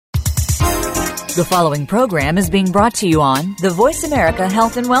The following program is being brought to you on the Voice America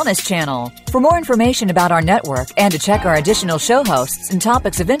Health and Wellness Channel. For more information about our network and to check our additional show hosts and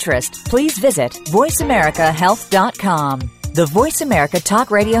topics of interest, please visit voiceamericahealth.com. The Voice America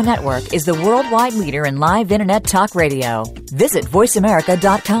Talk Radio Network is the worldwide leader in live Internet talk radio. Visit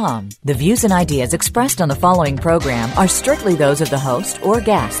voiceamerica.com. The views and ideas expressed on the following program are strictly those of the host or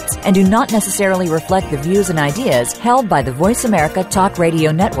guests and do not necessarily reflect the views and ideas held by the Voice America Talk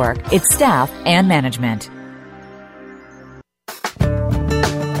Radio Network, its staff, and management.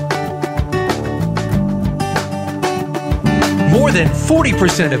 More than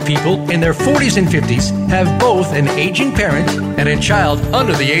 40% of people in their 40s and 50s have both an aging parent and a child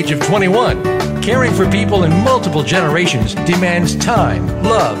under the age of 21. Caring for people in multiple generations demands time,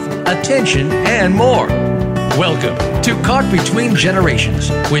 love, attention, and more. Welcome to Caught Between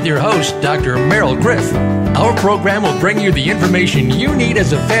Generations with your host, Dr. Merrill Griff. Our program will bring you the information you need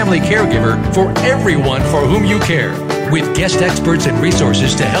as a family caregiver for everyone for whom you care, with guest experts and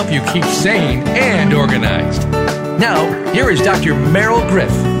resources to help you keep sane and organized. Now, here is Dr. Merrill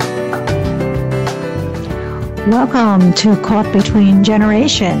Griff. Welcome to Caught Between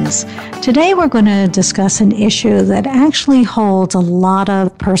Generations. Today we're going to discuss an issue that actually holds a lot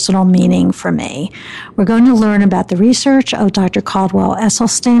of personal meaning for me. We're going to learn about the research of Dr. Caldwell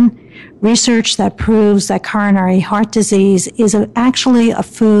Esselstyn, research that proves that coronary heart disease is actually a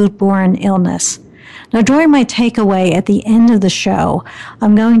food-borne illness. Now, during my takeaway at the end of the show,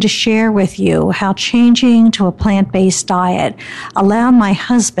 I'm going to share with you how changing to a plant-based diet allowed my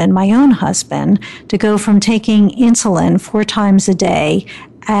own husband, to go from taking insulin 4 times a day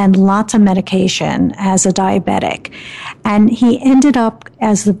and lots of medication as a diabetic. And he ended up,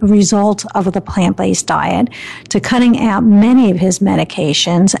 as the result of the plant-based diet, to cutting out many of his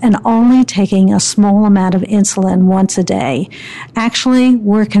medications and only taking a small amount of insulin once a day. Actually,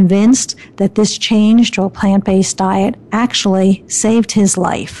 we're convinced that this change to a plant-based diet actually saved his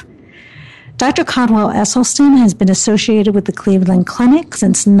life. Dr. Caldwell Esselstyn has been associated with the Cleveland Clinic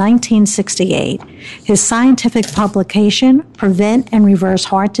since 1968. His scientific publication, Prevent and Reverse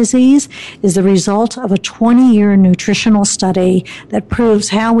Heart Disease, is the result of a 20-year nutritional study that proves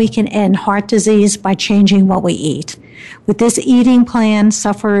how we can end heart disease by changing what we eat. With this eating plan,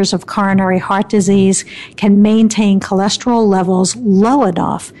 sufferers of coronary heart disease can maintain cholesterol levels low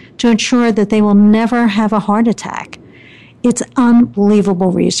enough to ensure that they will never have a heart attack. It's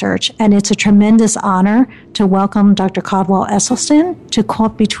unbelievable research, and it's a tremendous honor to welcome Dr. Caldwell Esselstyn to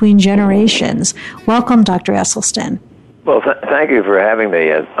Caught Between Generations. Welcome, Dr. Esselstyn. Well, thank you for having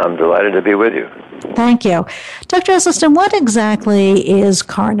me. I'm delighted to be with you. Thank you. Dr. Esselstyn, what exactly is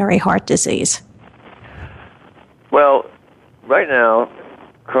coronary heart disease? Well, right now,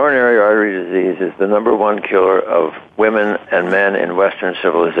 coronary artery disease is the number one killer of women and men in Western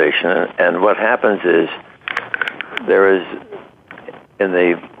civilization. And what happens is, there is, in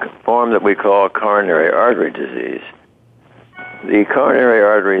the form that we call coronary artery disease, the coronary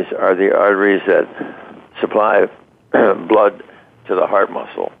arteries are the arteries that supply blood to the heart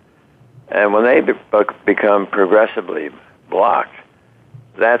muscle. And when they become progressively blocked,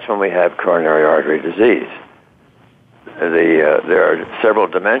 that's when we have coronary artery disease. There are several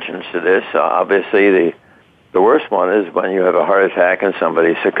dimensions to this. Obviously, the worst one is when you have a heart attack and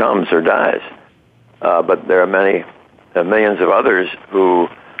somebody succumbs or dies. But there are millions of others who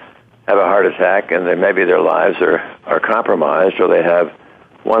have a heart attack and maybe their lives are compromised, or they have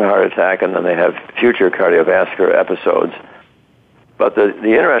one heart attack and then they have future cardiovascular episodes. But the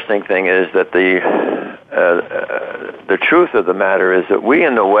interesting thing is that the truth of the matter is that we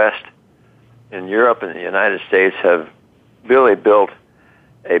in the West, in Europe and the United States, have really built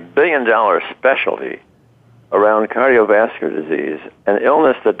a billion-dollar specialty around cardiovascular disease, an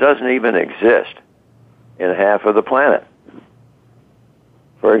illness that doesn't even exist in half of the planet.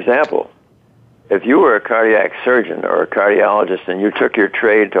 For example, if you were a cardiac surgeon or a cardiologist and you took your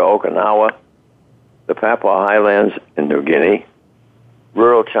trade to Okinawa, the Papua Highlands in New Guinea,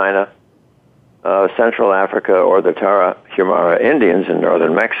 rural China, Central Africa, or the Tarahumara Indians in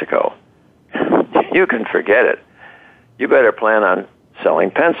northern Mexico, you can forget it. You better plan on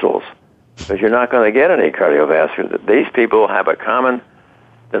selling pencils, because you're not going to get any cardiovascular. These people have a common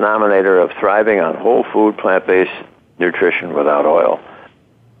denominator of thriving on whole food, plant-based nutrition without oil.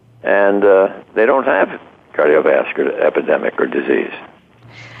 And they don't have cardiovascular epidemic or disease.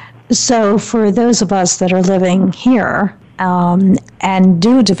 So for those of us that are living here and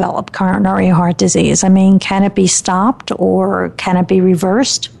do develop coronary heart disease, I mean, can it be stopped or can it be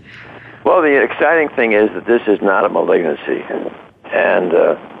reversed? Well, the exciting thing is that this is not a malignancy. And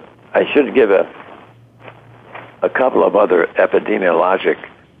I should give a couple of other epidemiologic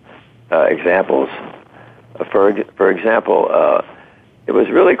examples. For example, it was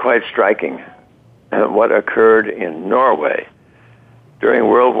really quite striking what occurred in Norway during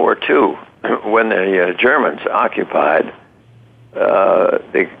World War II when the Germans occupied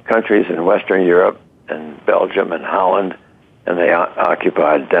the countries in Western Europe and Belgium and Holland, and they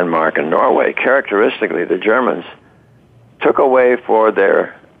occupied Denmark and Norway. Characteristically, the Germans took away for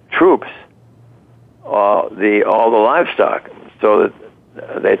their troops all the livestock, so that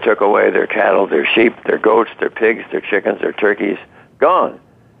they took away their cattle, their sheep, their goats, their pigs, their chickens, their turkeys, gone.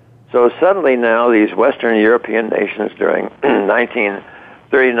 So suddenly now these Western European nations during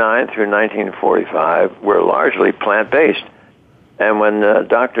 1939 through 1945 were largely plant-based. And when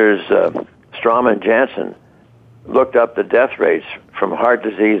doctors Strom and Janssen looked up the death rates from heart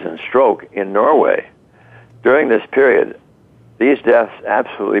disease and stroke in Norway, during this period, these deaths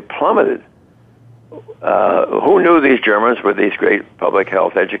absolutely plummeted. Who knew these Germans were these great public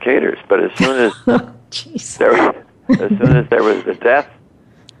health educators? But as soon as there was the death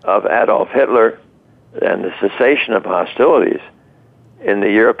of Adolf Hitler and the cessation of hostilities in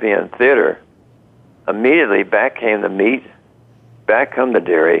the European theater, immediately back came the meat, back come the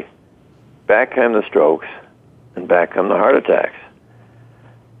dairy, back came the strokes, and back come the heart attacks.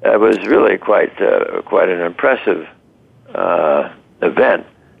 It was really quite an impressive event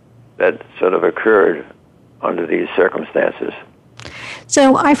that sort of occurred under these circumstances.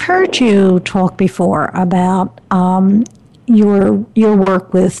 So I've heard you talk before about your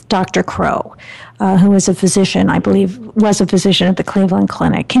work with Dr. Crow, who is a physician, I believe, was a physician at the Cleveland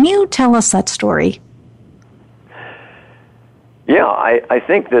Clinic. Can you tell us that story? Yeah, I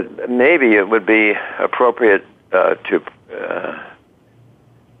think that maybe it would be appropriate to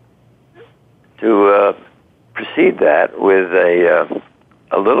precede that with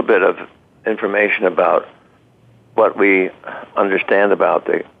a little bit of information about what we understand about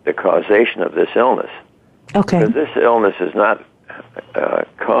the causation of this illness. Okay. Because this illness is not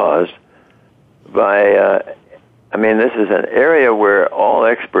caused by, this is an area where all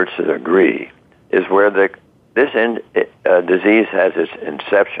experts agree is where this disease has its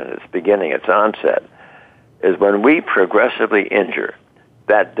inception, its beginning, its onset, is when we progressively injure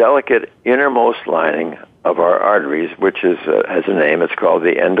that delicate innermost lining of our arteries, which has a name. It's called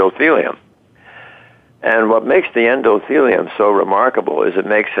the endothelium. And what makes the endothelium so remarkable is it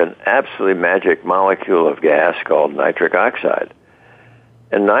makes an absolutely magic molecule of gas called nitric oxide.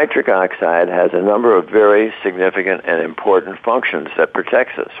 And nitric oxide has a number of very significant and important functions that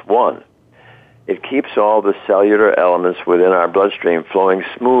protects us. One, it keeps all the cellular elements within our bloodstream flowing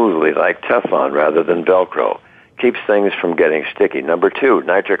smoothly like Teflon rather than Velcro. Keeps things from getting sticky. Number two,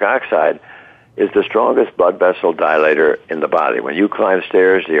 nitric oxide is the strongest blood vessel dilator in the body. When you climb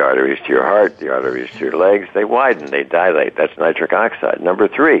stairs, the arteries to your heart, the arteries to your legs, they widen, they dilate. That's nitric oxide. Number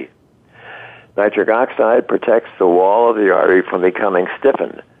three, nitric oxide protects the wall of the artery from becoming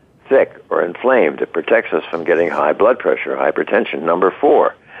stiffened, thick, or inflamed. It protects us from getting high blood pressure, hypertension. Number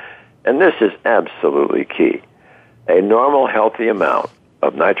four, and this is absolutely key, a normal healthy amount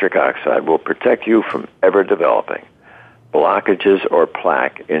of nitric oxide will protect you from ever developing blockages or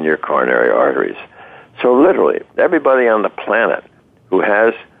plaque in your coronary arteries. So literally, everybody on the planet who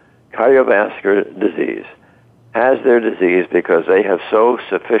has cardiovascular disease has their disease because they have so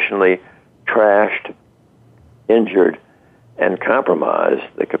sufficiently trashed, injured, and compromised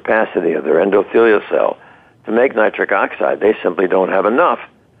the capacity of their endothelial cell to make nitric oxide. They simply don't have enough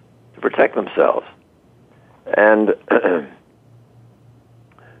to protect themselves. And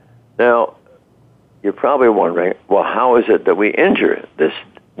now, you're probably wondering, well, how is it that we injure this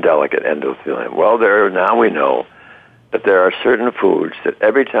delicate endothelium? Well, now we know that there are certain foods that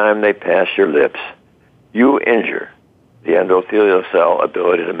every time they pass your lips, you injure the endothelial cell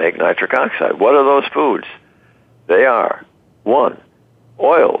ability to make nitric oxide. What are those foods? They are, one,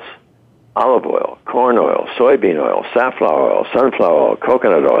 oils, olive oil, corn oil, soybean oil, safflower oil, sunflower oil,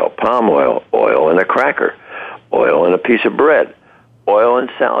 coconut oil, palm oil, oil in a cracker, oil in a piece of bread, oil in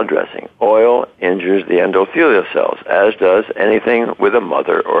salad dressing. Oil injures the endothelial cells, as does anything with a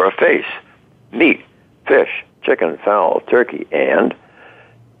mother or a face. Meat, fish, chicken, fowl, turkey, and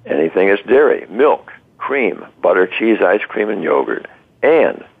anything that's dairy, milk, cream, butter, cheese, ice cream, and yogurt,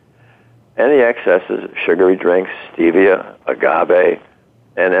 and any excesses of sugary drinks, stevia, agave,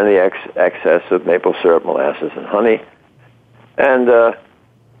 and any excess of maple syrup, molasses, and honey. And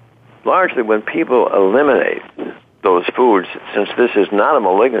largely when people eliminate those foods, since this is not a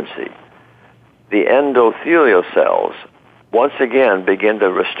malignancy, the endothelial cells once again begin to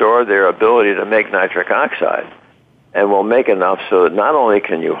restore their ability to make nitric oxide and will make enough so that not only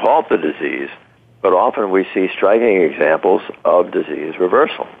can you halt the disease, but often we see striking examples of disease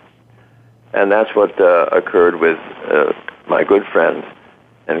reversal. And that's what occurred with my good friend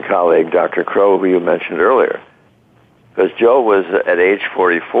and colleague, Dr. Crow, who you mentioned earlier. Because Joe was, at age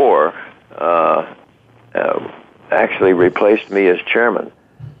 44, actually replaced me as chairman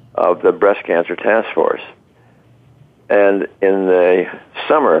of the Breast Cancer Task Force. And in the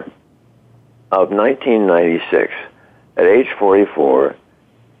summer of 1996, at age 44,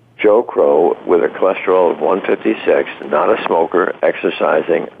 Joe Crow, with a cholesterol of 156, not a smoker,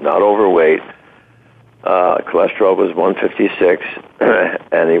 exercising, not overweight, cholesterol was 156,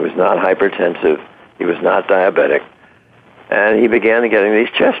 and he was not hypertensive, he was not diabetic, and he began getting these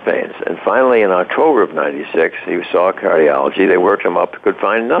chest pains. And finally, in October of 96, he saw a cardiology. They worked him up, could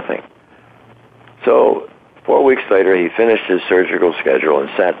find nothing. So 4 weeks later, he finished his surgical schedule and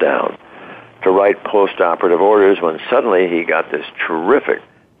sat down to write post-operative orders when suddenly he got this terrific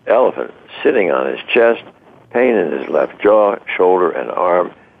elephant sitting on his chest, pain in his left jaw, shoulder, and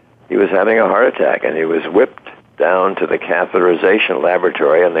arm. He was having a heart attack, and he was whipped down to the catheterization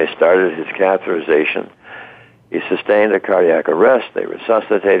laboratory, and they started his catheterization. He sustained a cardiac arrest. They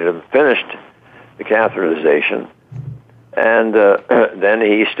resuscitated him, finished the catheterization, and then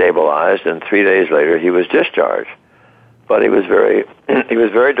he stabilized, and 3 days later he was discharged. But he was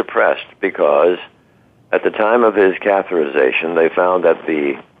very depressed because at the time of his catheterization, they found that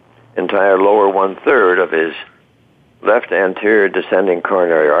the entire lower one-third of his left anterior descending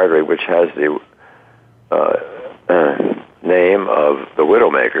coronary artery, which has the name of the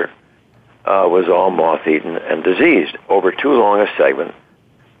Widowmaker, was all moth-eaten and diseased, over too long a segment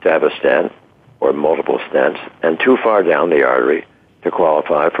to have a stent or multiple stents, and too far down the artery to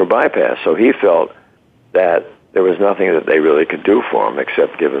qualify for bypass. So he felt that there was nothing that they really could do for him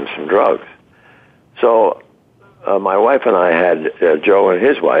except give him some drugs. So my wife and I had Joe and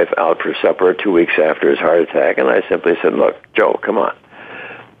his wife out for supper 2 weeks after his heart attack, and I simply said, look, Joe, come on.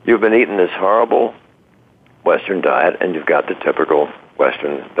 You've been eating this horrible Western diet, and you've got the typical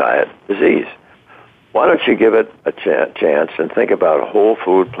Western diet disease. Why don't you give it a chance and think about whole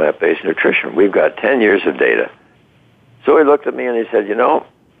food, plant-based nutrition? We've got 10 years of data. So he looked at me and he said,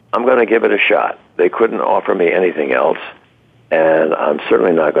 I'm going to give it a shot. They couldn't offer me anything else, and I'm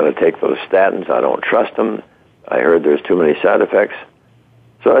certainly not going to take those statins. I don't trust them. I heard there's too many side effects.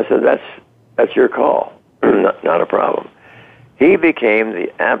 So I said, that's your call. Not a problem. He became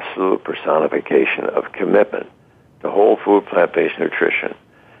the absolute personification of commitment to whole food, plant-based nutrition.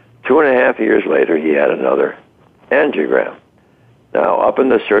 2.5 years later, he had another angiogram. Now, up in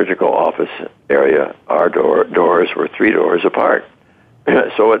the surgical office area, our doors were 3 doors apart.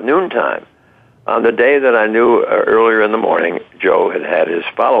 So at noontime, on the day that I knew earlier in the morning, Joe had had his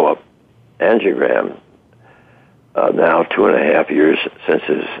follow-up angiogram, now 2.5 years since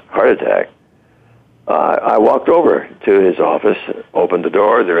his heart attack, I walked over to his office, opened the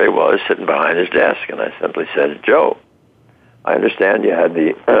door, there he was, sitting behind his desk, and I simply said, Joe, I understand you had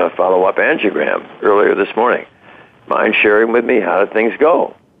the follow-up angiogram earlier this morning. Mind sharing with me how did things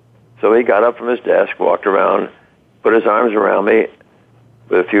go? So he got up from his desk, walked around, put his arms around me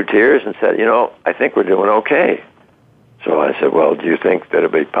with a few tears and said, I think we're doing okay. So I said, well, do you think that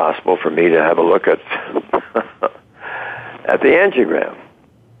it would be possible for me to have a look at at the angiogram?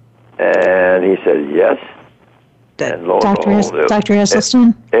 And he said, yes. And lo and behold, Dr.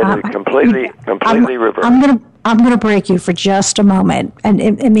 Esselstyn? It is completely reversed. I'm going to break you for just a moment.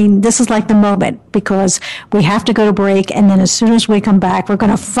 And this is like the moment because we have to go to break, and then as soon as we come back, we're going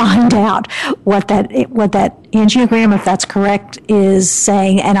to find out what that angiogram, if that's correct, is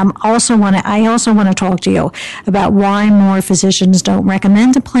saying. And I also want to talk to you about why more physicians don't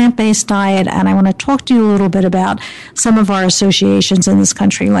recommend a plant-based diet. And I want to talk to you a little bit about some of our associations in this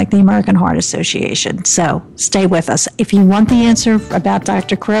country, like the American Heart Association. So stay with us. If you want the answer about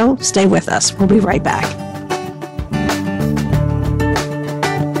Dr. Crow, stay with us. We'll be right back.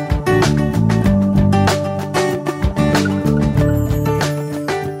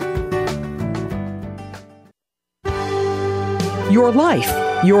 Your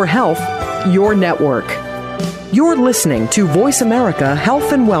life, your health, your network. You're listening to Voice America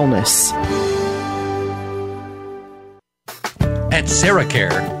Health and Wellness. At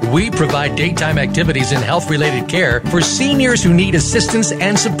SarahCare, we provide daytime activities and health-related care for seniors who need assistance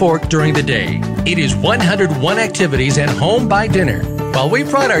and support during the day. It is 101 activities and home by dinner. While we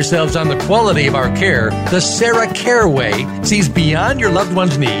pride ourselves on the quality of our care, the SarahCare way sees beyond your loved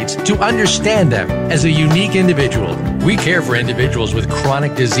one's needs to understand them as a unique individual. We care for individuals with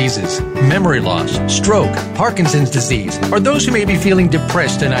chronic diseases, memory loss, stroke, Parkinson's disease, or those who may be feeling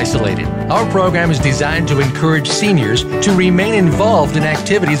depressed and isolated. Our program is designed to encourage seniors to remain involved in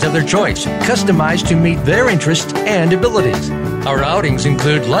activities of their choice, customized to meet their interests and abilities. Our outings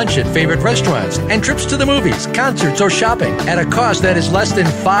include lunch at favorite restaurants and trips to the movies, concerts, or shopping at a cost that is less than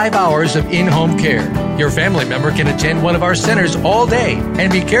 5 hours of in-home care. Your family member can attend one of our centers all day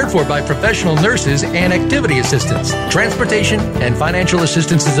and be cared for by professional nurses and activity assistants. Transportation and financial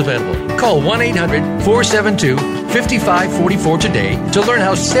assistance is available. Call 1-800-472-5544 today to learn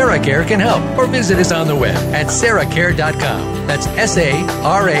how SarahCare can help, or visit us on the web at sarahcare.com. That's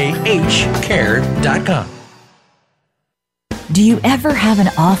SARAH care.com. Do you ever have an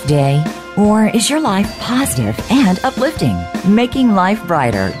off day? Or is your life positive and uplifting? Making Life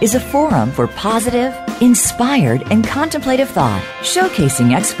Brighter is a forum for positive, inspired, and contemplative thought,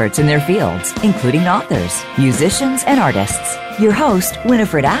 showcasing experts in their fields, including authors, musicians, and artists. Your host,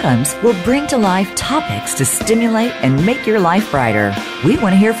 Winifred Adams, will bring to life topics to stimulate and make your life brighter. We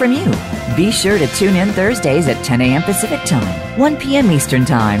want to hear from you. Be sure to tune in Thursdays at 10 a.m. Pacific Time, 1 p.m. Eastern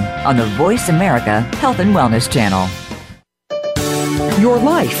Time on the Voice America Health and Wellness Channel. Your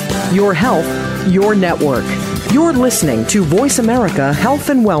life, your health, your network. You're listening to Voice America Health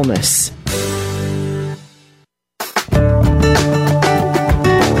and Wellness.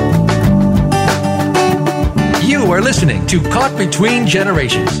 You are listening to Caught Between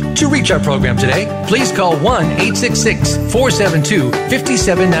Generations. To reach our program today, please call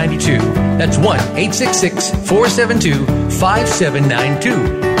 1-866-472-5792. That's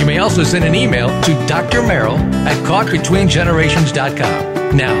 1-866-472-5792. You may also send an email to Dr. Merrill at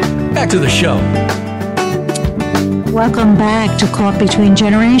CaughtBetweenGenerations.com. Now, back to the show. Welcome back to Caught Between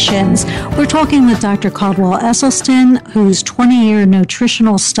Generations. We're talking with Dr. Caldwell Esselstyn, whose 20-year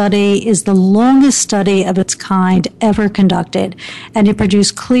nutritional study is the longest study of its kind ever conducted, and it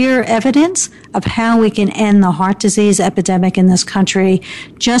produced clear evidence of how we can end the heart disease epidemic in this country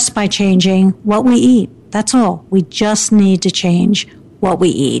just by changing what we eat. That's all. We just need to change what we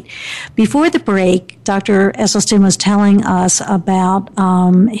eat. Before the break, Dr. Esselstyn was telling us about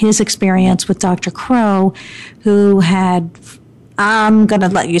his experience with Dr. Crow, who had, I'm going to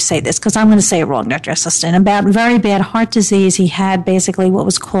let you say this because I'm going to say it wrong, Dr. Esselstyn, about very bad heart disease. He had basically what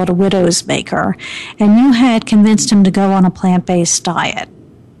was called a widow's maker, and you had convinced him to go on a plant-based diet.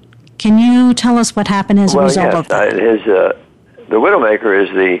 Can you tell us what happened as a result of that? The widowmaker is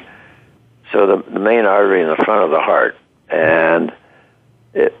the main artery in the front of the heart, and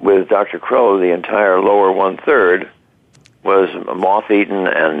with Dr. Crow, the entire lower one-third was moth-eaten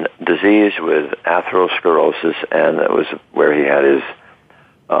and diseased with atherosclerosis, and that was where he had his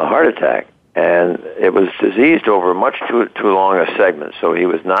heart attack. And it was diseased over much too long a segment, so he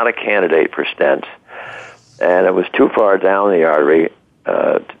was not a candidate for stents, and it was too far down the artery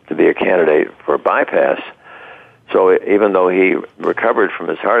to be a candidate for bypass. So even though he recovered from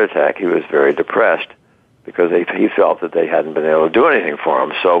his heart attack, he was very depressed, because he felt that they hadn't been able to do anything for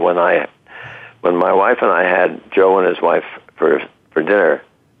him. So when my wife and I had Joe and his wife for dinner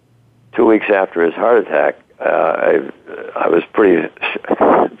 2 weeks after his heart attack, I was pretty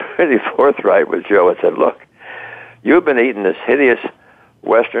forthright with Joe and said, "Look, you've been eating this hideous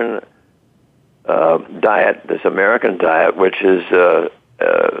Western diet, this American diet, which is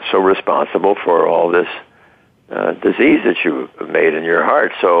so responsible for all this disease that you made in your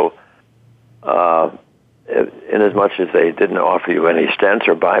heart. So." In as much as they didn't offer you any stents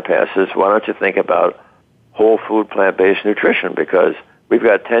or bypasses, why don't you think about whole food plant-based nutrition? Because we've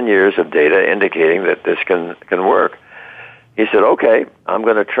got 10 years of data indicating that this can work. He said, "Okay, I'm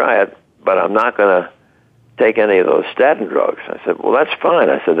going to try it, but I'm not going to take any of those statin drugs." I said, "Well, that's fine."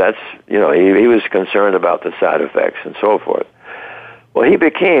 I said, he was concerned about the side effects and so forth. Well, he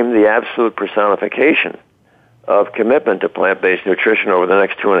became the absolute personification of commitment to plant-based nutrition over the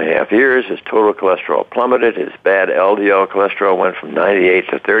next 2.5 years. His total cholesterol plummeted. His bad LDL cholesterol went from 98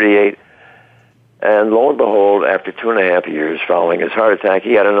 to 38. And lo and behold, after 2.5 years following his heart attack,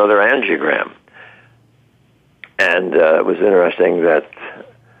 he had another angiogram. And it was interesting that,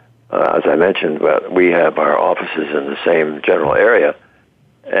 as I mentioned, we have our offices in the same general area.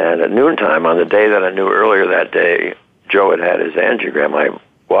 And at noontime, on the day that I knew earlier that day, Joe had his angiogram, I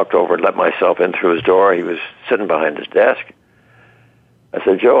walked over and let myself in through his door. He was sitting behind his desk. I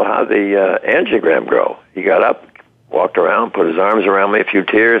said, "Joe, how'd the angiogram go?" He got up, walked around, put his arms around me, a few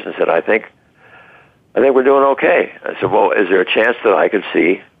tears, and said, I think we're doing okay." I said, "Well, is there a chance that I could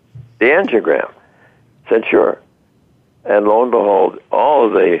see the angiogram?" He said, "Sure." And lo and behold, all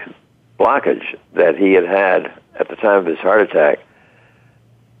of the blockage that he had at the time of his heart attack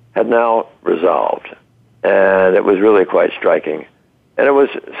had now resolved. And it was really quite striking. And it was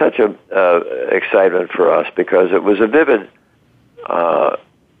such a excitement for us because it was a vivid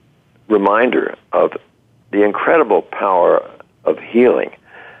reminder of the incredible power of healing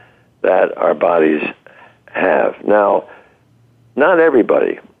that our bodies have. Now, not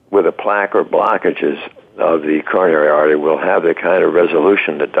everybody with a plaque or blockages of the coronary artery will have the kind of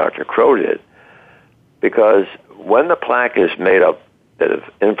resolution that Dr. Crow did, because when the plaque is made up of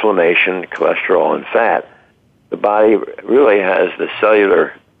inflammation, cholesterol, and fat, the body really has the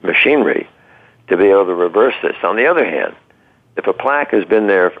cellular machinery to be able to reverse this. On the other hand, if a plaque has been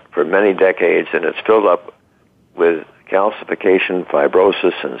there for many decades and it's filled up with calcification,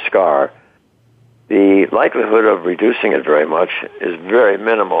 fibrosis, and scar, the likelihood of reducing it very much is very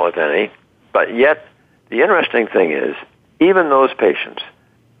minimal, if any. But yet, the interesting thing is, even those patients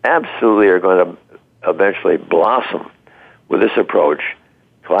absolutely are going to eventually blossom with this approach.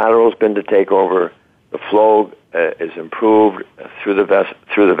 Collateral's been to take over, the flow is improved through the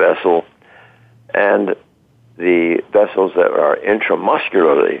vessel, and the vessels that are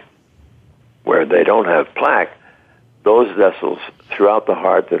intramuscularly, where they don't have plaque, those vessels throughout the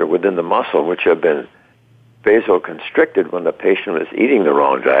heart that are within the muscle, which have been vasoconstricted when the patient was eating the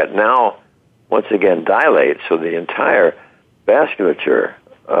wrong diet, now once again dilate, so the entire vasculature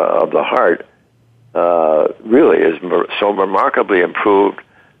of the heart really is so remarkably improved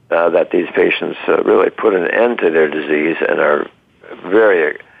that these patients really put an end to their disease and are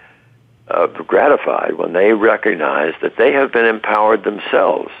very gratified when they recognize that they have been empowered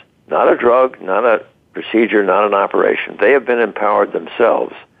themselves. Not a drug, not a procedure, not an operation. They have been empowered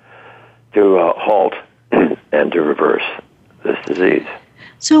themselves to halt and to reverse this disease.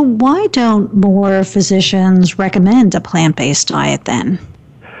 So why don't more physicians recommend a plant-based diet then?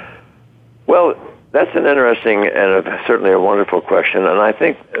 Well, that's an interesting and certainly a wonderful question, and I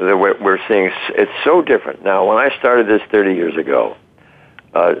think that we're seeing it's so different. Now, when I started this 30 years ago,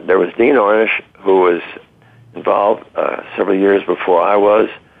 there was Dean Ornish, who was involved several years before I was,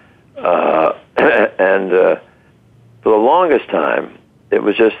 and for the longest time, it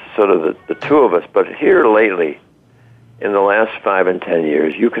was just sort of the two of us. But here lately, in the last 5 and 10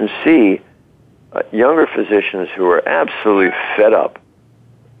 years, you can see younger physicians who are absolutely fed up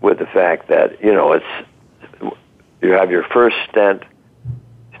with the fact that, you have your first stent,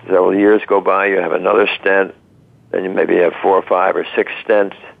 several years go by, you have another stent, then you maybe have 4 or 5 or 6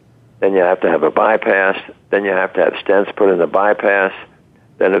 stents, then you have to have a bypass, then you have to have stents put in the bypass,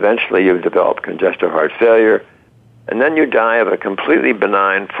 then eventually you develop congestive heart failure, and then you die of a completely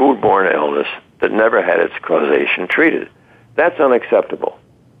benign foodborne illness that never had its causation treated. That's unacceptable.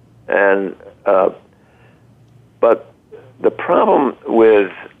 And but the problem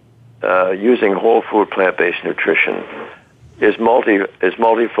with using whole food plant-based nutrition is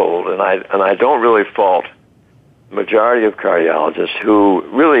multifold, and I don't really fault the majority of cardiologists who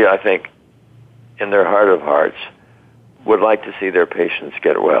really, I think, in their heart of hearts, would like to see their patients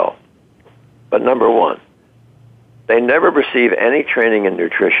get well. But number one, they never receive any training in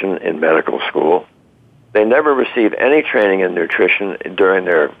nutrition in medical school. They never receive any training in nutrition during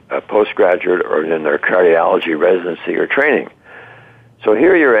their postgraduate or in their cardiology residency or training. So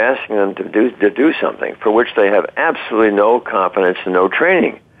here you're asking them to do something for which they have absolutely no confidence and no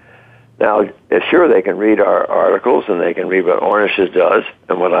training. Now, sure, they can read our articles and they can read what Ornish does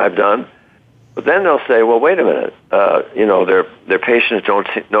and what I've done, but then they'll say, well, wait a minute, their patients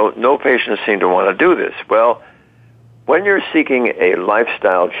no patients seem to want to do this. Well, when you're seeking a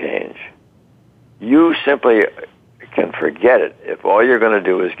lifestyle change, you simply can forget it if all you're going to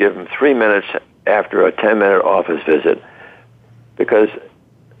do is give them 3 minutes after a 10-minute office visit, because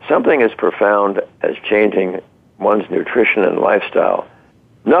something as profound as changing one's nutrition and lifestyle,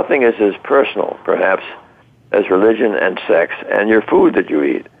 nothing is as personal, perhaps, as religion and sex and your food that you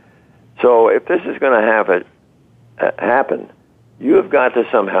eat. So if this is going to happen, you have got to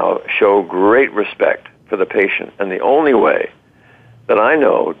somehow show great respect for the patient. And the only way that I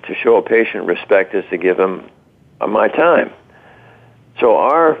know to show a patient respect is to give them my time. So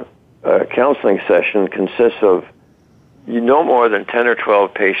our counseling session consists of no more than 10 or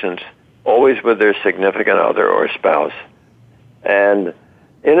 12 patients, always with their significant other or spouse. And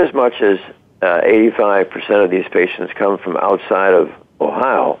inasmuch as 85% of these patients come from outside of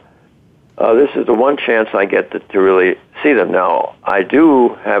Ohio, this is the one chance I get to really see them. Now, I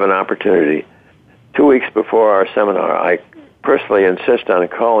do have an opportunity 2 weeks before our seminar. I personally insist on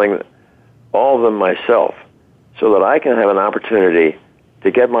calling all of them myself so that I can have an opportunity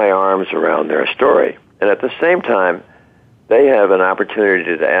to get my arms around their story. And at the same time, they have an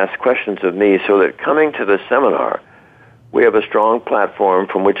opportunity to ask questions of me so that coming to the seminar, we have a strong platform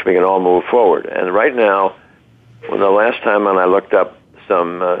from which we can all move forward. And right now, when the last time when I looked up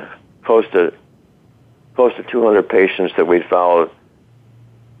some close to 200 patients that we'd followed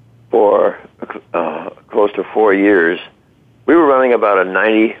for close to 4 years, we were running about a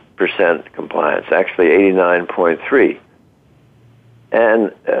 90% compliance, actually 89.3.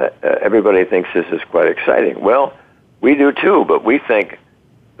 And everybody thinks this is quite exciting. Well, we do too, but we think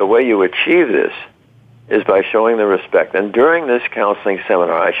the way you achieve this is by showing the respect. And during this counseling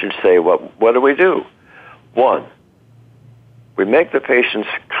seminar, I should say, what do we do? One, we make the patients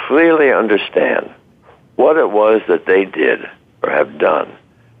clearly understand what it was that they did or have done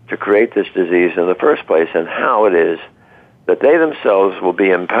to create this disease in the first place, and how it is that they themselves will be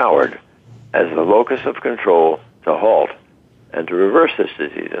empowered as the locus of control to halt and to reverse this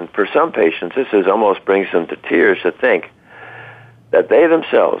disease. And for some patients, this almost brings them to tears to think that they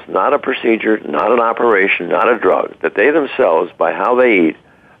themselves, not a procedure, not an operation, not a drug, that they themselves, by how they eat,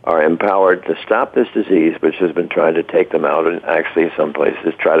 are empowered to stop this disease, which has been trying to take them out and actually in some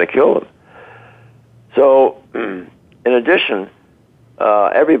places try to kill them. So, in addition,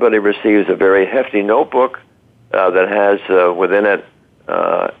 everybody receives a very hefty notebook that has within it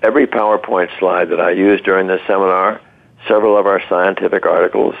every PowerPoint slide that I used during this seminar, several of our scientific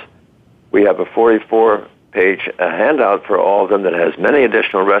articles. We have a 44-page handout for all of them that has many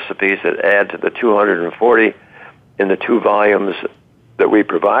additional recipes that add to the 240 in the 2 volumes that we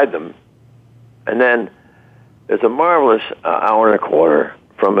provide them. And then there's a marvelous hour and a quarter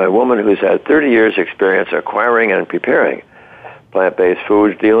from a woman who's had 30 years experience acquiring and preparing plant-based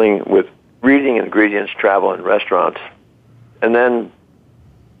foods, dealing with reading ingredients, travel, and restaurants. And then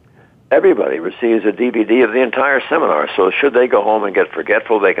everybody receives a DVD of the entire seminar. So should they go home and get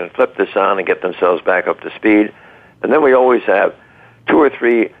forgetful, they can flip this on and get themselves back up to speed. And then we always have 2 or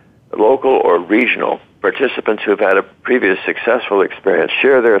 3 local or regional participants who have had a previous successful experience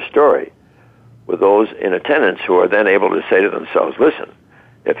share their story with those in attendance, who are then able to say to themselves, listen,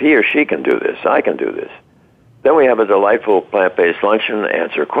 if he or she can do this, I can do this. Then we have a delightful plant-based luncheon,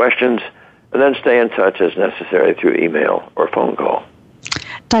 answer questions, and then stay in touch as necessary through email or phone call.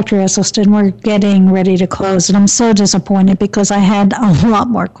 Dr. Esselstyn, we're getting ready to close, and I'm so disappointed because I had a lot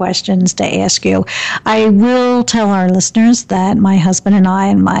more questions to ask you. I will tell our listeners that my husband and I,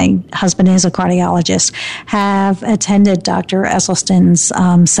 and my husband is a cardiologist, have attended Dr. Esselstyn's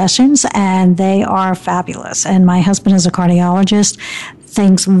sessions, and they are fabulous. And my husband is a cardiologist,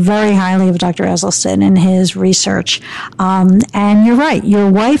 thinks very highly of Dr. Esselstyn and his research. And you're right,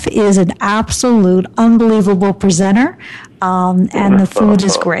 your wife is an absolute unbelievable presenter. And the food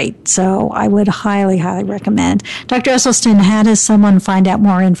is great. So I would highly, highly recommend. Dr. Esselstyn, how does someone find out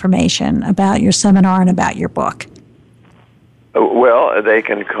more information about your seminar and about your book? Well, they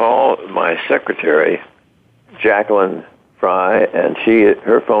can call my secretary, Jacqueline Fry, and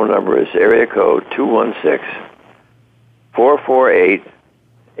her phone number is area code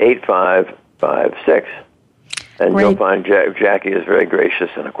 216-448-8556. And Great. You'll find Jackie is very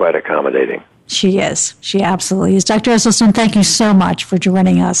gracious and quite accommodating. She is. She absolutely is. Dr. Esselstyn, thank you so much for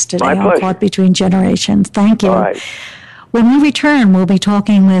joining us today on Caught Between Generations. Thank you. All right. When we return, we'll be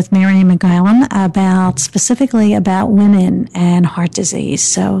talking with Mary McGowan specifically about women and heart disease.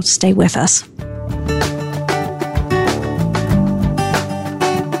 So stay with us.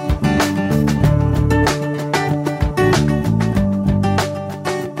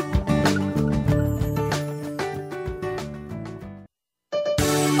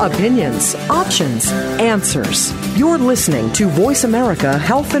 Opinions, options, answers. You're listening to Voice America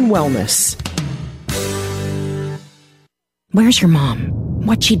Health and Wellness. Where's your mom?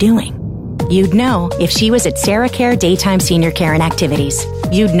 What's she doing? You'd know if she was at Sarah Care Daytime Senior Care and Activities.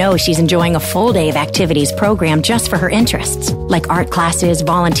 You'd know she's enjoying a full day of activities programmed just for her interests, like art classes,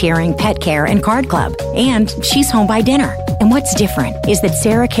 volunteering, pet care, and card club. And she's home by dinner. And what's different is that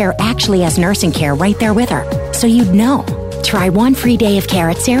Sarah Care actually has nursing care right there with her. So you'd know. Try one free day of care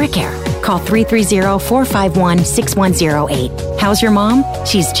at Sarah Care. Call 330-451-6108. How's your mom?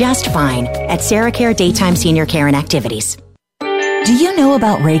 She's just fine at Sarah Care Daytime Senior Care and Activities. Do you know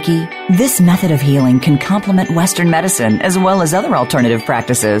about Reiki? This method of healing can complement Western medicine as well as other alternative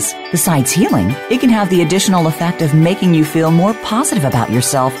practices. Besides healing, it can have the additional effect of making you feel more positive about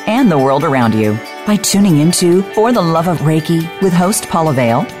yourself and the world around you. By tuning into For the Love of Reiki with host Paula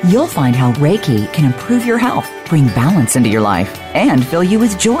Vale, you'll find how Reiki can improve your health, bring balance into your life, and fill you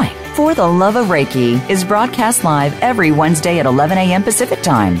with joy. For the Love of Reiki is broadcast live every Wednesday at 11 a.m. Pacific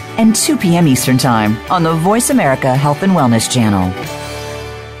Time and 2 p.m. Eastern Time on the Voice America Health and Wellness Channel.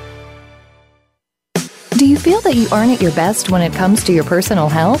 Do you feel that you aren't at your best when it comes to your personal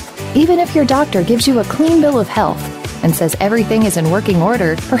health? Even if your doctor gives you a clean bill of health and says everything is in working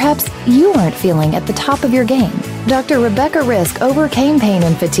order, perhaps you aren't feeling at the top of your game. Dr. Rebecca Risk overcame pain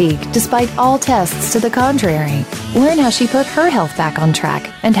and fatigue despite all tests to the contrary. Learn how she put her health back on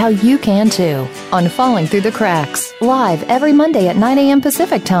track and how you can too on Falling Through the Cracks, live every Monday at 9 a.m.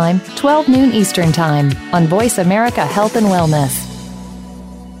 Pacific Time, 12 noon Eastern Time on Voice America Health and Wellness.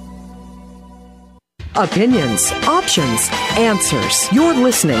 Opinions, options, answers. You're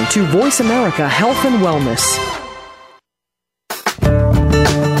listening to Voice America Health and Wellness.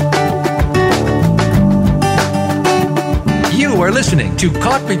 You are listening to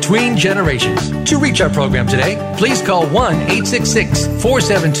Caught Between Generations. To reach our program today, please call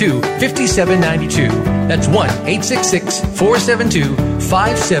 1-866-472-5792. That's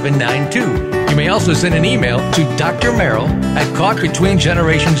 1-866-472-5792. You may also send an email to Dr. Merrill at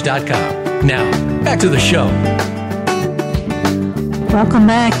CaughtBetweenGenerations.com. Now, back to the show. Welcome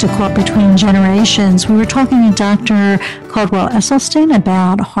back to Caught Between Generations. We were talking to Dr. Caldwell Esselstyn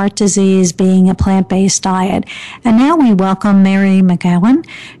about heart disease being a plant-based diet. And now we welcome Mary McGowan,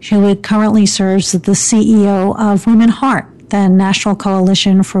 who currently serves as the CEO of WomenHeart, the National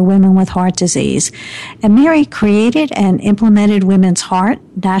Coalition for Women with Heart Disease. And Mary created and implemented Women's Heart,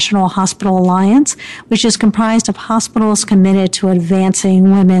 National Hospital Alliance, which is comprised of hospitals committed to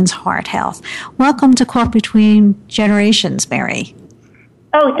advancing women's heart health. Welcome to Caught Between Generations, Mary.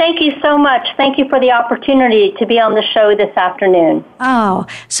 Oh, thank you so much. Thank you for the opportunity to be on the show this afternoon. Oh,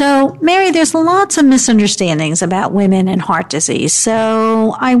 so Mary, there's lots of misunderstandings about women and heart disease.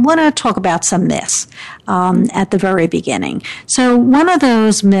 So I want to talk about some myths at the very beginning. So one of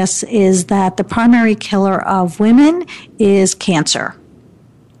those myths is that the primary killer of women is cancer.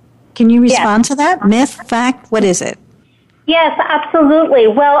 Can you respond to that? Myth, fact, what is it? Yes, absolutely.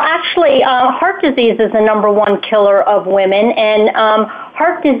 Well, actually, heart disease is the number one killer of women, and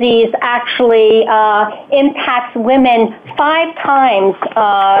heart disease actually impacts women 5 times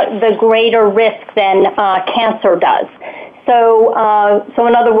the greater risk than cancer does. So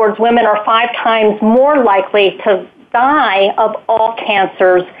in other words, women are 5 times more likely to die of all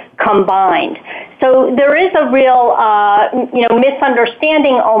cancers combined. So there is a real,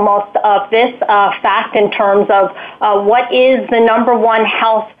 misunderstanding almost of this fact in terms of what is the number one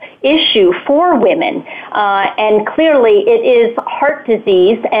health issue for women. And clearly it is heart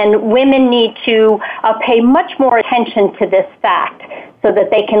disease, and women need to pay much more attention to this fact so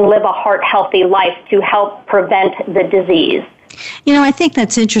that they can live a heart-healthy life to help prevent the disease. You know, I think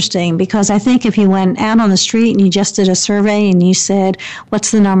that's interesting because I think if you went out on the street and you just did a survey and you said,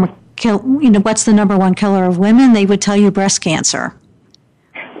 what's the number one killer of women, they would tell you breast cancer.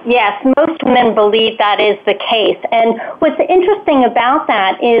 Yes, most women believe that is the case. And what's interesting about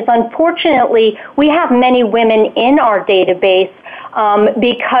that is, unfortunately, we have many women in our database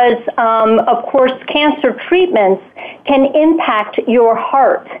because, of course, cancer treatments can impact your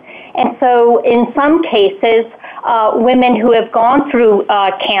heart. And so in some cases, women who have gone through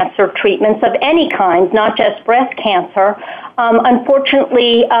cancer treatments of any kind, not just breast cancer,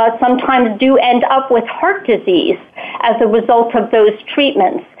 unfortunately sometimes do end up with heart disease as a result of those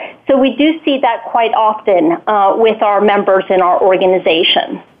treatments. So we do see that quite often with our members in our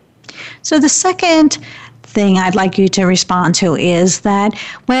organization. So the second thing I'd like you to respond to is that,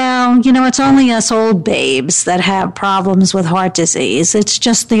 well, you know, it's only us old babes that have problems with heart disease. It's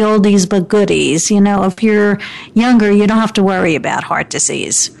just the oldies but goodies. You know, if you're younger, you don't have to worry about heart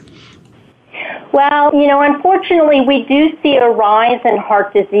disease. Well, you know, unfortunately, we do see a rise in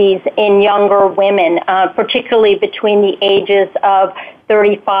heart disease in younger women, particularly between the ages of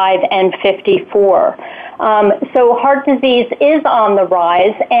 35 and 54. So heart disease is on the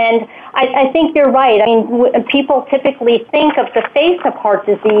rise, and I think you're right. I mean, people typically think of the face of heart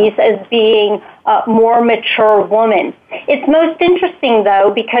disease as being a more mature woman. It's most interesting,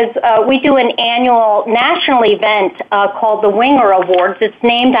 though, because we do an annual national event called the Winger Awards. It's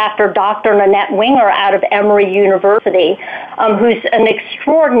named after Dr. Nanette Winger out of Emory University, who's an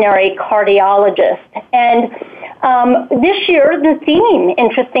extraordinary cardiologist. And this year, the theme,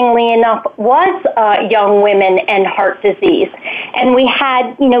 interestingly enough, was young women and heart disease. And we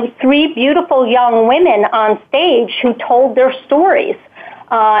had, 3 beautiful young women on stage who told their stories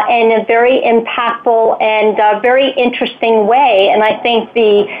in a very impactful and very interesting way. And I think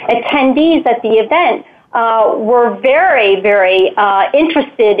the attendees at the event were very, very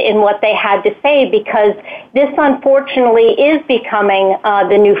interested in what they had to say, because this, unfortunately, is becoming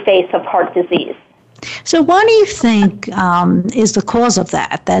the new face of heart disease. So what do you think is the cause of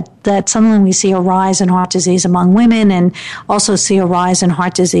that suddenly we see a rise in heart disease among women and also see a rise in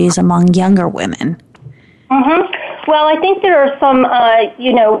heart disease among younger women? Mm-hmm. Well, I think there are some,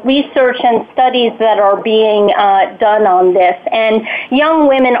 research and studies that are being done on this. And young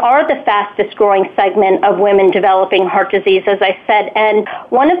women are the fastest growing segment of women developing heart disease, as I said. And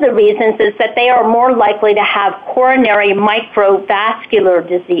one of the reasons is that they are more likely to have coronary microvascular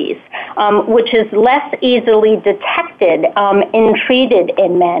disease, which is less easily detected and treated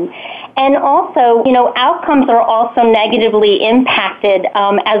in men. And also, outcomes are also negatively impacted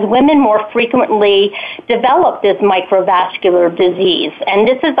as women more frequently develop this microvascular disease. And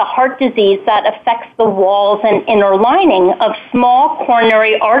this is a heart disease that affects the walls and inner lining of small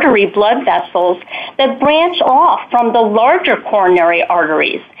coronary artery blood vessels that branch off from the larger coronary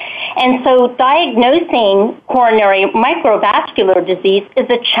arteries. And so diagnosing coronary microvascular disease is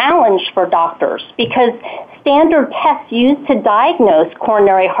a challenge for doctors because standard tests used to diagnose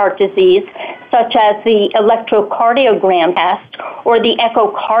coronary heart disease, such as the electrocardiogram test or the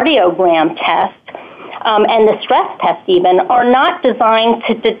echocardiogram test, and the stress test even, are not designed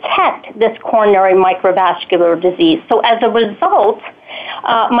to detect this coronary microvascular disease. So as a result,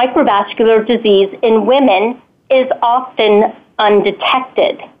 microvascular disease in women is often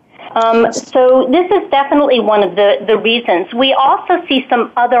undetected. So this is definitely one of the reasons. We also see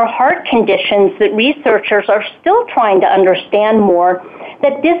some other heart conditions that researchers are still trying to understand more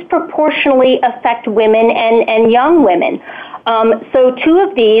that disproportionately affect women and young women. So two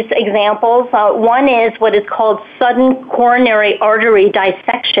of these examples, one is what is called sudden coronary artery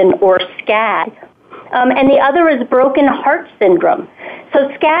dissection, or SCAD, and the other is broken heart syndrome. So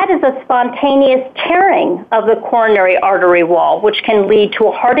SCAD is a spontaneous tearing of the coronary artery wall, which can lead to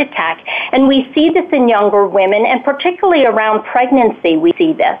a heart attack. And we see this in younger women, and particularly around pregnancy we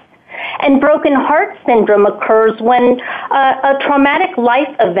see this. And broken heart syndrome occurs when a traumatic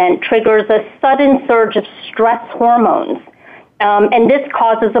life event triggers a sudden surge of stress hormones. And this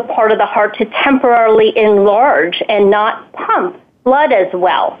causes a part of the heart to temporarily enlarge and not pump blood as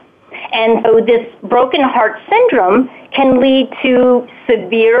well. And so this broken heart syndrome can lead to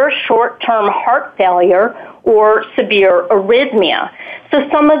severe short-term heart failure or severe arrhythmia. So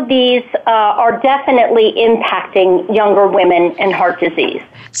some of these are definitely impacting younger women and heart disease.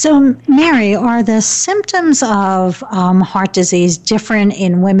 So, Mary, are the symptoms of heart disease different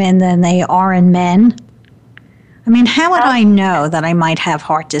in women than they are in men? I mean, how would I know that I might have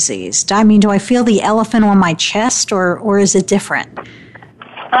heart disease? Do I feel the elephant on my chest, or is it different?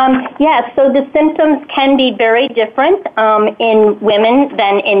 Yes, so the symptoms can be very different in women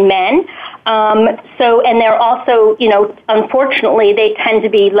than in men. And they're also, unfortunately, they tend to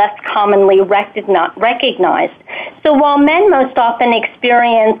be less commonly recognized. So while men most often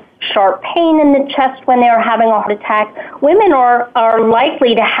experience sharp pain in the chest when they're having a heart attack, women are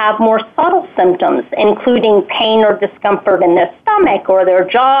likely to have more subtle symptoms, including pain or discomfort in their stomach or their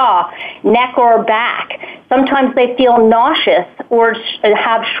jaw, neck or back. Sometimes they feel nauseous or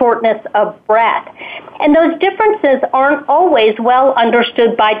have shortness of breath. And those differences aren't always well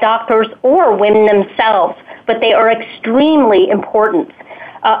understood by doctors or women themselves, but they are extremely important.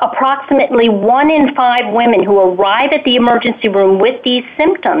 Approximately 1 in 5 women who arrive at the emergency room with these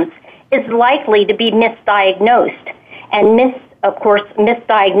symptoms is likely to be misdiagnosed. And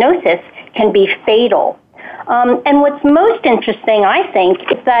misdiagnosis can be fatal. And what's most interesting, I think,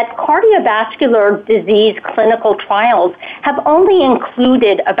 is that cardiovascular disease clinical trials have only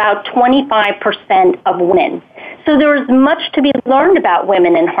included about 25% of women. So there is much to be learned about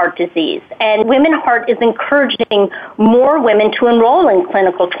women and heart disease. And WomenHeart is encouraging more women to enroll in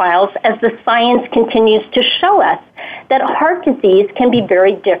clinical trials as the science continues to show us that heart disease can be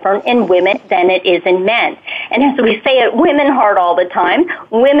very different in women than it is in men. And as we say at WomenHeart all the time,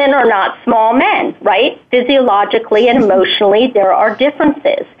 women are not small men, right? Physiologically and emotionally, there are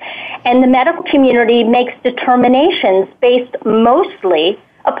differences. And the medical community makes determinations based mostly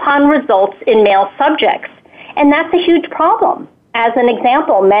upon results in male subjects. And that's a huge problem. As an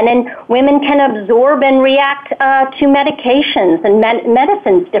example, men and women can absorb and react to medications and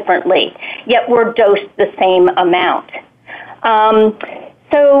medicines differently, yet we're dosed the same amount.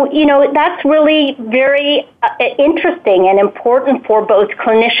 So, that's really very interesting and important for both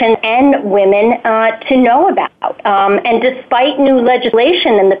clinicians and women to know about. And despite new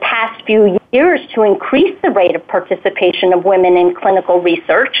legislation in the past few years to increase the rate of participation of women in clinical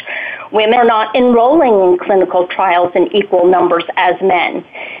research, women are not enrolling in clinical trials in equal numbers as men.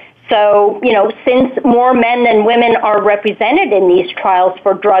 So, since more men than women are represented in these trials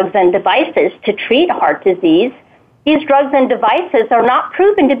for drugs and devices to treat heart disease, these drugs and devices are not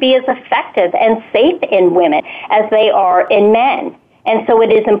proven to be as effective and safe in women as they are in men. And so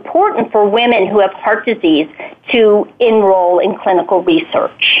it is important for women who have heart disease to enroll in clinical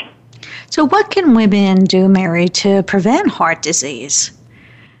research. So what can women do, Mary, to prevent heart disease?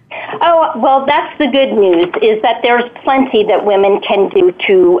 Oh, well, that's the good news, is that there's plenty that women can do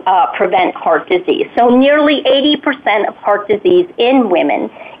to prevent heart disease. So nearly 80% of heart disease in women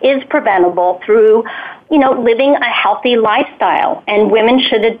is preventable through, living a healthy lifestyle. And women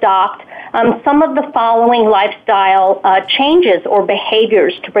should adopt some of the following lifestyle changes or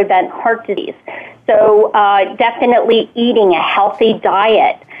behaviors to prevent heart disease. So definitely eating a healthy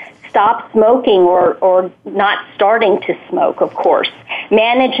diet. Stop smoking or not starting to smoke, of course.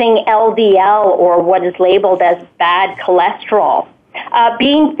 Managing LDL, or what is labeled as bad cholesterol.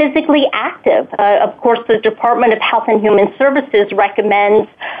 Being physically active. Of course, the Department of Health and Human Services recommends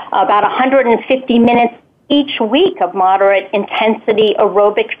about 150 minutes each week of moderate intensity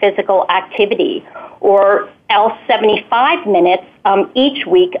aerobic physical activity, or else 75 minutes each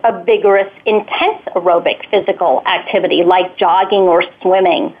week of vigorous, intense aerobic physical activity like jogging or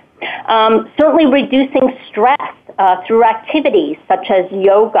swimming. Certainly reducing stress through activities such as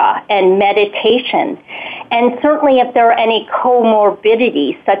yoga and meditation. And certainly if there are any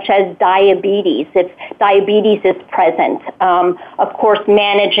comorbidities such as diabetes, if diabetes is present, of course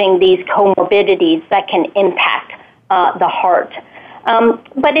managing these comorbidities that can impact the heart.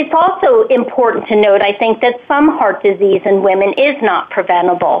 But it's also important to note, I think, that some heart disease in women is not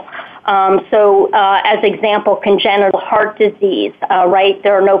preventable. As example, congenital heart disease, right?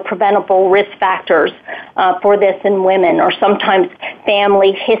 There are no preventable risk factors for this in women, or sometimes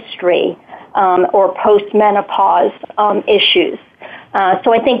family history or postmenopause issues.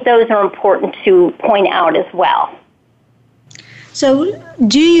 So I think those are important to point out as well. So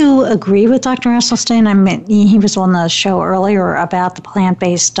do you agree with Dr. Esselstyn? I mean, he was on the show earlier about the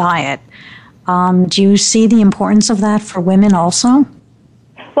plant-based diet. Do you see the importance of that for women also?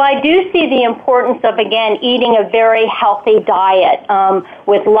 Well, I do see the importance of, again, eating a very healthy diet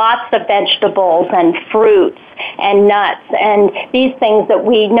with lots of vegetables and fruits and nuts and these things that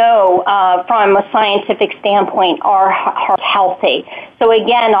we know from a scientific standpoint are heart healthy. So,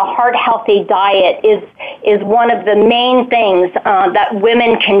 again, a heart-healthy diet is one of the main things that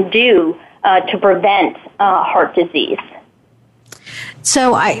women can do to prevent heart disease.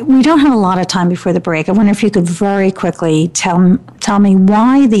 So we don't have a lot of time before the break. I wonder if you could very quickly tell me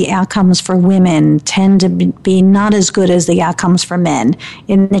why the outcomes for women tend to be not as good as the outcomes for men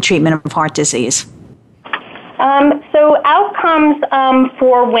in the treatment of heart disease. So outcomes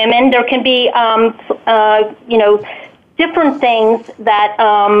for women, there can be, different things that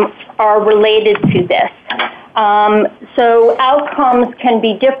are related to this. So outcomes can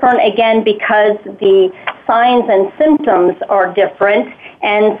be different, again, because the signs and symptoms are different,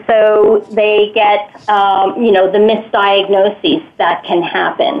 and so they get, the misdiagnoses that can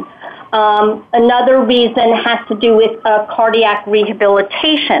happen. Another reason has to do with cardiac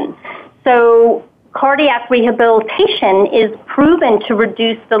rehabilitation. So cardiac rehabilitation is proven to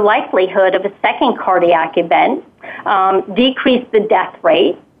reduce the likelihood of a second cardiac event, decrease the death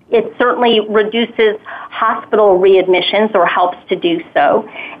rate. It certainly reduces hospital readmissions, or helps to do so,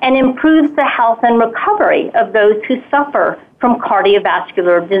 and improves the health and recovery of those who suffer from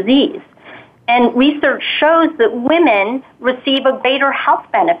cardiovascular disease. And research shows that women receive a greater health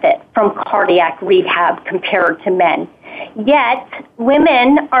benefit from cardiac rehab compared to men. Yet,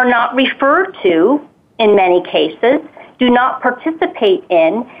 women are not referred to, in many cases, do not participate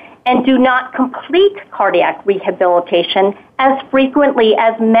in, and do not complete cardiac rehabilitation as frequently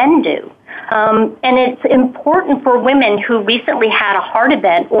as men do. And it's important for women who recently had a heart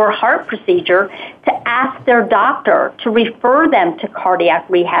event or heart procedure to ask their doctor to refer them to cardiac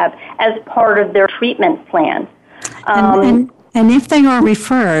rehab as part of their treatment plan. And if they are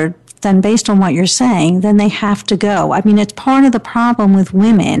referred, then based on what you're saying, then they have to go. I mean, it's part of the problem with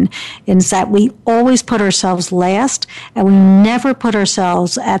women is that we always put ourselves last, and we never put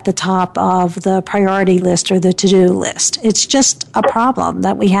ourselves at the top of the priority list or the to-do list. It's just a problem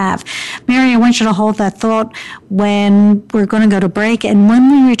that we have. Mary, I want you to hold that thought when we're going to go to break, and when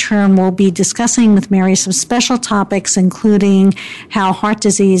we return, we'll be discussing with Mary some special topics, including how heart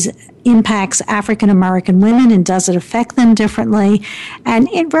disease impacts African American women and does it affect them differently. And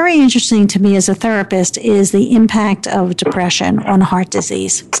very interesting to me as a therapist is the impact of depression on heart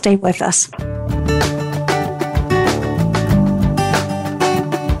disease. Stay with us.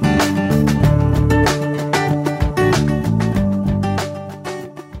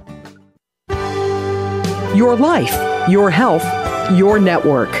 Your life, your health, your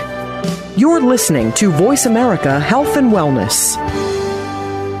network. You're listening to Voice America Health and Wellness.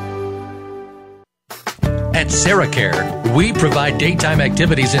 At SarahCare, we provide daytime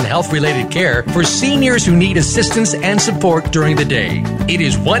activities and health-related care for seniors who need assistance and support during the day. It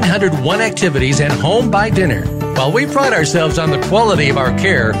is 101 activities and home by dinner. While we pride ourselves on the quality of our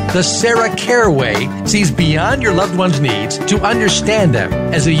care, the Sarah Care Way sees beyond your loved one's needs to understand them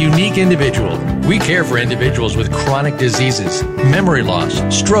as a unique individual. We care for individuals with chronic diseases, memory loss,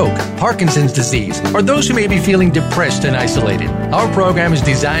 stroke, Parkinson's disease, or those who may be feeling depressed and isolated. Our program is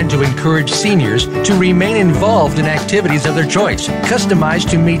designed to encourage seniors to remain involved in activities of their choice, customized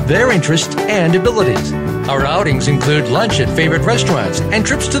to meet their interests and abilities. Our outings include lunch at favorite restaurants and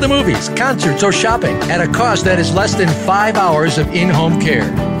trips to the movies, concerts, or shopping at a cost that is less than 5 hours of in-home care.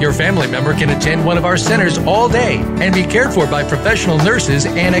 Your family member can attend one of our centers all day and be cared for by professional nurses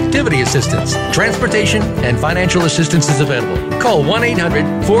and activity assistants. Transportation and financial assistance is available. Call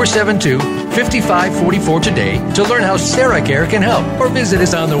 1-800-472-5544 today to learn how Sarah Care can help, or visit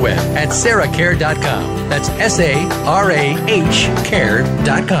us on the web at sarahcare.com. That's SARAH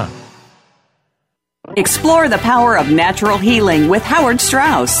care.com. Explore the power of natural healing with Howard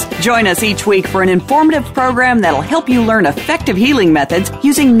Strauss. Join us each week for an informative program that'll help you learn effective healing methods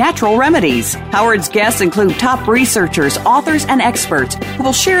using natural remedies. Howard's guests include top researchers, authors, and experts who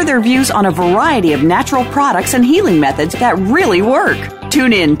will share their views on a variety of natural products and healing methods that really work.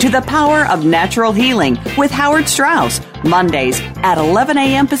 Tune in to The Power of Natural Healing with Howard Strauss, Mondays at 11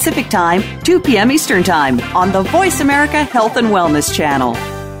 a.m. Pacific Time, 2 p.m. Eastern Time on the Voice America Health and Wellness Channel.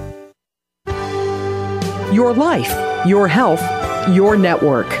 Your life, your health, your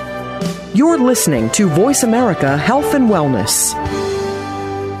network. You're listening to Voice America Health and Wellness.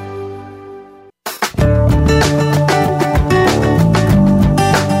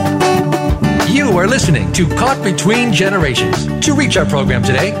 You are listening to Caught Between Generations. To reach our program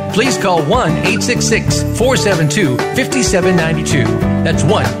today, please call 1-866-472-5792. That's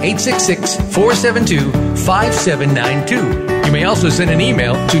 1-866-472-5792. You may also send an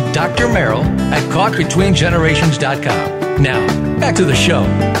email to Dr. Merrill at caughtbetweengenerations.com. Now, back to the show.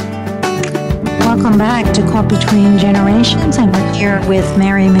 Welcome back to Caught Between Generations, and we're here with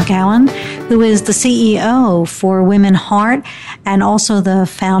Mary McGowan, who is the CEO for WomenHeart and also the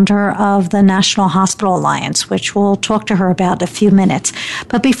founder of the National Hospital Alliance, which we'll talk to her about in a few minutes.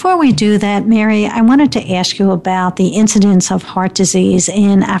 But before we do that, Mary, I wanted to ask you about the incidence of heart disease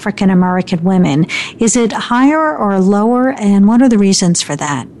in African American women. Is it higher or lower, and what are the reasons for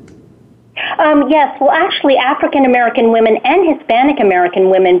that? Yes, well, actually, African American women and Hispanic American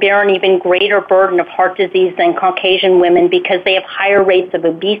women bear an even greater burden of heart disease than Caucasian women because they have higher rates of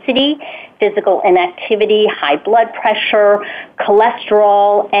obesity, physical inactivity, high blood pressure,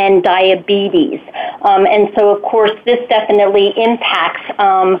 cholesterol, and diabetes. And so, of course, this definitely impacts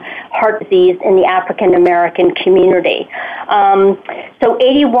heart disease in the African American community. So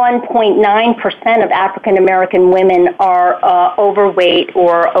 81.9% of African American women are overweight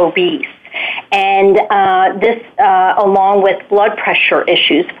or obese. And this, along with blood pressure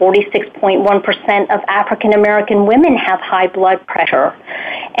issues, 46.1% of African American women have high blood pressure.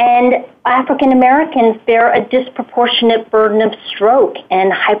 And African Americans bear a disproportionate burden of stroke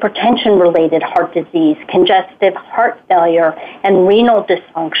and hypertension-related heart disease, congestive heart failure, and renal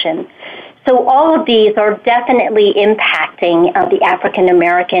dysfunction. So all of these are definitely impacting the African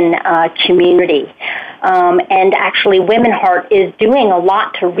American community. And actually, WomenHeart is doing a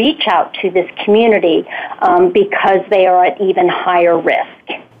lot to reach out to this community because they are at even higher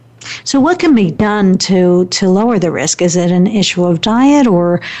risk. So what can be done to lower the risk? Is it an issue of diet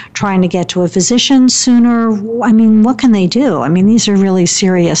or trying to get to a physician sooner? I mean, what can they do? I mean, these are really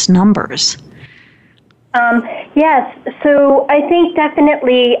serious numbers. Yes, so I think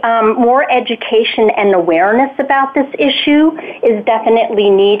definitely more education and awareness about this issue is definitely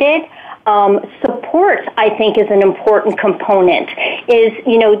needed. Support, I think, is an important component.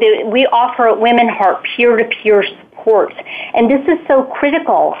 We offer at WomenHeart peer-to-peer support, and this is so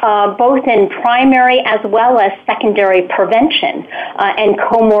critical, both in primary as well as secondary prevention and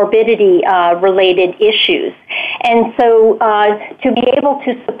comorbidity-related issues. And so to be able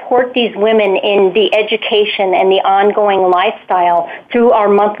to support these women in the education and the ongoing lifestyle through our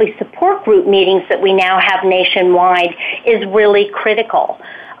monthly support group meetings that we now have nationwide is really critical.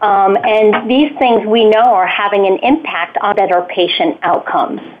 And these things we know are having an impact on better patient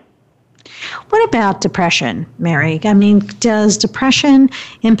outcomes. What about depression, Mary? I mean, does depression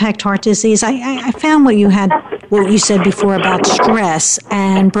impact heart disease? I found what you said before about stress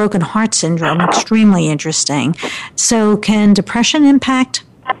and broken heart syndrome extremely interesting. So can depression impact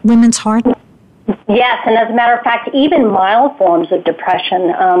women's heart? Yes, and as a matter of fact, even mild forms of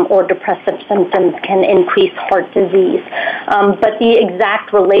depression or depressive symptoms can increase heart disease. But the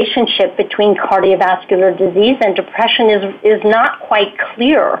exact relationship between cardiovascular disease and depression is not quite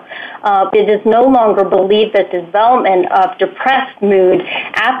clear. It is no longer believed that the development of depressed mood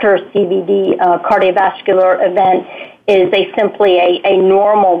after a CVD cardiovascular event is simply a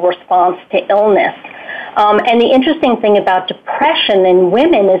normal response to illness. And the interesting thing about depression in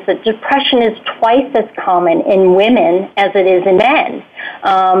women is that depression is twice as common in women as it is in men,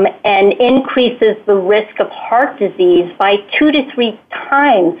 and increases the risk of heart disease by 2 to 3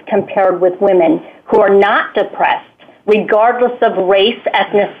 times compared with women who are not depressed, regardless of race,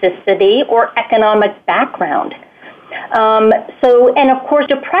 ethnicity, or economic background. And of course,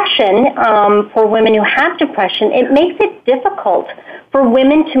 depression, for women who have depression, it makes it difficult for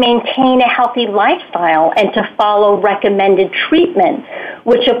women to maintain a healthy lifestyle and to follow recommended treatment,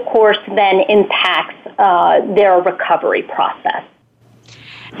 which of course then impacts their recovery process.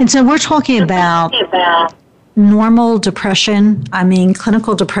 And so we're talking about normal depression,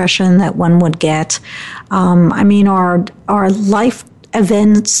 clinical depression that one would get. Are life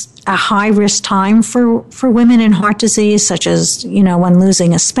events a high-risk time for women in heart disease, such as, when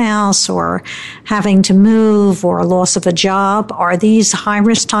losing a spouse or having to move or loss of a job? Are these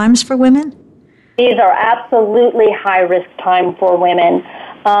high-risk times for women? These are absolutely high-risk time for women.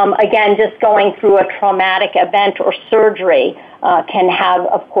 Again, just going through a traumatic event or surgery can have,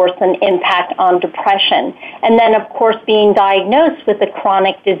 of course, an impact on depression. And then, of course, being diagnosed with a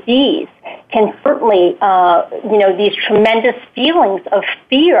chronic disease can certainly, these tremendous feelings of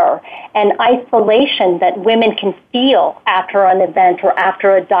fear and isolation that women can feel after an event or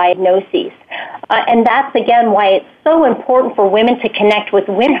after a diagnosis. And that's, again, why it's so important for women to connect with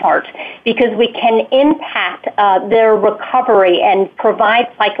WomenHeart, because we can impact their recovery and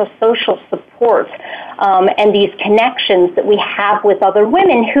provide psychosocial support and these connections that we have with other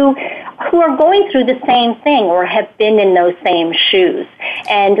women who are going through the same thing or have been in those same shoes.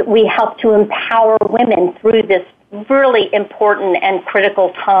 And we help to empower women through this really important and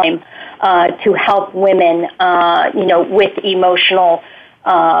critical time to help women, with emotional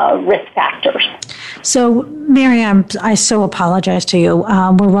risk factors. So, Mary, I so apologize to you.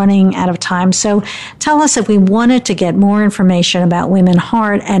 We're running out of time. So tell us, if we wanted to get more information about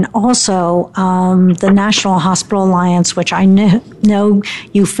WomenHeart and also the National Hospital Alliance, which I know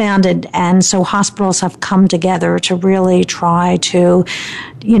you founded, and so hospitals have come together to really try to,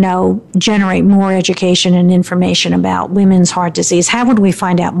 generate more education and information about women's heart disease. How would we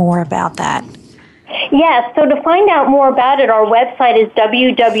find out more about that? Yes, so to find out more about it, our website is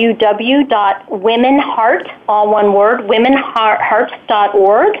www.womenheart, all one word,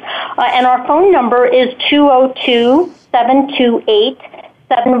 womenheart.org, and our phone number is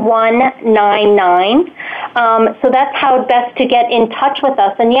 202-728-7199. So that's how best to get in touch with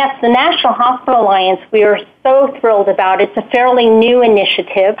us. And yes, the National Hospital Alliance, we are so thrilled about. It's a fairly new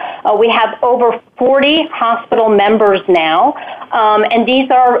initiative. We have over 40 hospital members now, and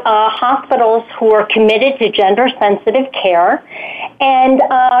these are hospitals who are committed to gender-sensitive care. And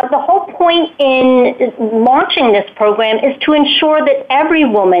the whole point in launching this program is to ensure that every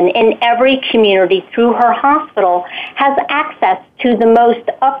woman in every community through her hospital has access to the most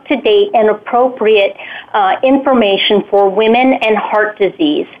up-to-date and appropriate information for women and heart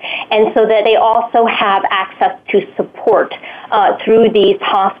disease, and so that they also have access to support through these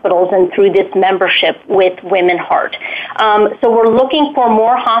hospitals and through this membership with WomenHeart. So we're looking for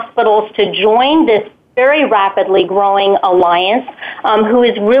more hospitals to join this very rapidly growing alliance, who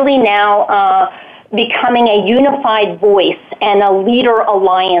is really now becoming a unified voice and a leader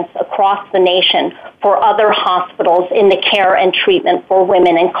alliance across the nation for other hospitals in the care and treatment for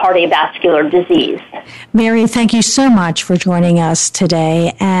women in cardiovascular disease. Mary, thank you so much for joining us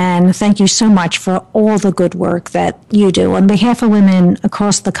today, and thank you so much for all the good work that you do. On behalf of women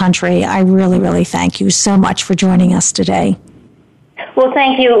across the country, I really, really thank you so much for joining us today. Well,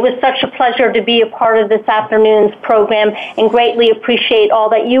 thank you. It was such a pleasure to be a part of this afternoon's program, and greatly appreciate all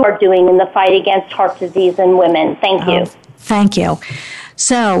that you are doing in the fight against heart disease in women. Thank you. Thank you.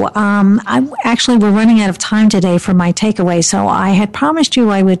 So, we're running out of time today for my takeaway. So I had promised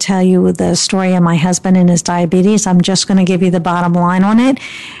you I would tell you the story of my husband and his diabetes. I'm just going to give you the bottom line on it.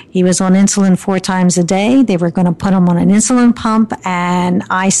 He was on insulin 4 times a day. They were going to put him on an insulin pump. And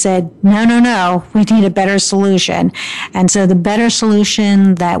I said, no, we need a better solution. And so the better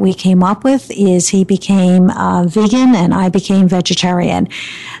solution that we came up with is he became vegan and I became vegetarian.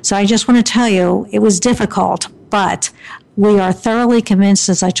 So I just want to tell you, it was difficult, but we are thoroughly convinced,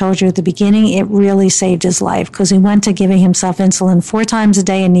 as I told you at the beginning, it really saved his life, because he went to giving himself insulin 4 times a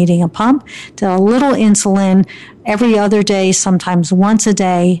day and needing a pump to a little insulin every other day, sometimes once a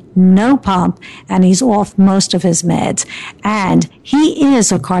day, no pump, and he's off most of his meds. And he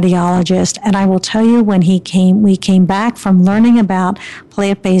is a cardiologist, and I will tell you, when we came back from learning about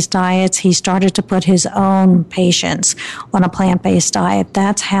plant-based diets, he started to put his own patients on a plant-based diet.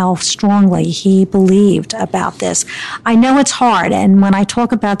 That's how strongly he believed about this. I know it's hard, and when I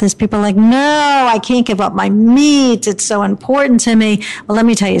talk about this, people are like, no, I can't give up my meat. It's so important to me. Well, let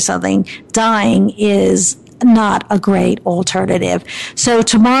me tell you something. Dying is not a great alternative. So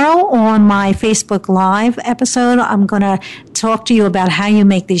tomorrow on my Facebook Live episode, I'm going to talk to you about how you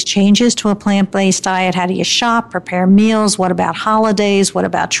make these changes to a plant-based diet. How do you shop, prepare meals? What about holidays? What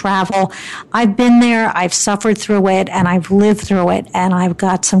about travel? I've been there, I've suffered through it, and I've lived through it, and I've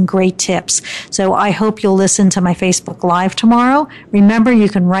got some great tips. So I hope you'll listen to my Facebook Live tomorrow. Remember, you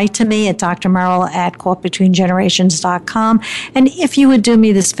can write to me at drmerrill@caughtbetweengenerations.com. And if you would do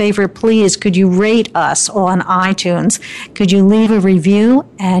me this favor, please, could you rate us on iTunes? Could you leave a review?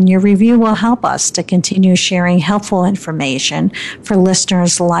 And your review will help us to continue sharing helpful information for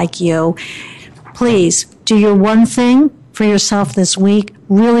listeners like you. Please do your one thing for yourself this week.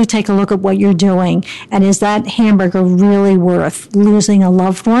 Really take a look at what you're doing. And is that hamburger really worth losing a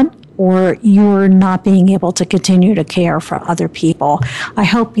loved one, or you're not being able to continue to care for other people? I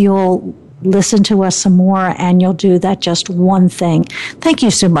hope you'll listen to us some more, and you'll do that just one thing. Thank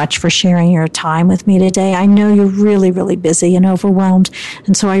you so much for sharing your time with me today. I know you're really, really busy and overwhelmed,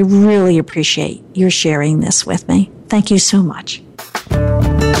 and so I really appreciate your sharing this with me. Thank you so much.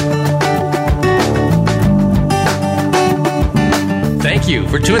 Thank you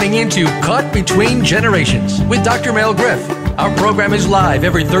for tuning in to Caught Between Generations with Dr. Mel Griff. Our program is live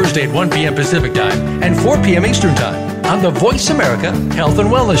every Thursday at 1 p.m. Pacific Time and 4 p.m. Eastern Time on the Voice America Health and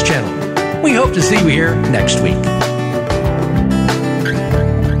Wellness Channel. We hope to see you here next week.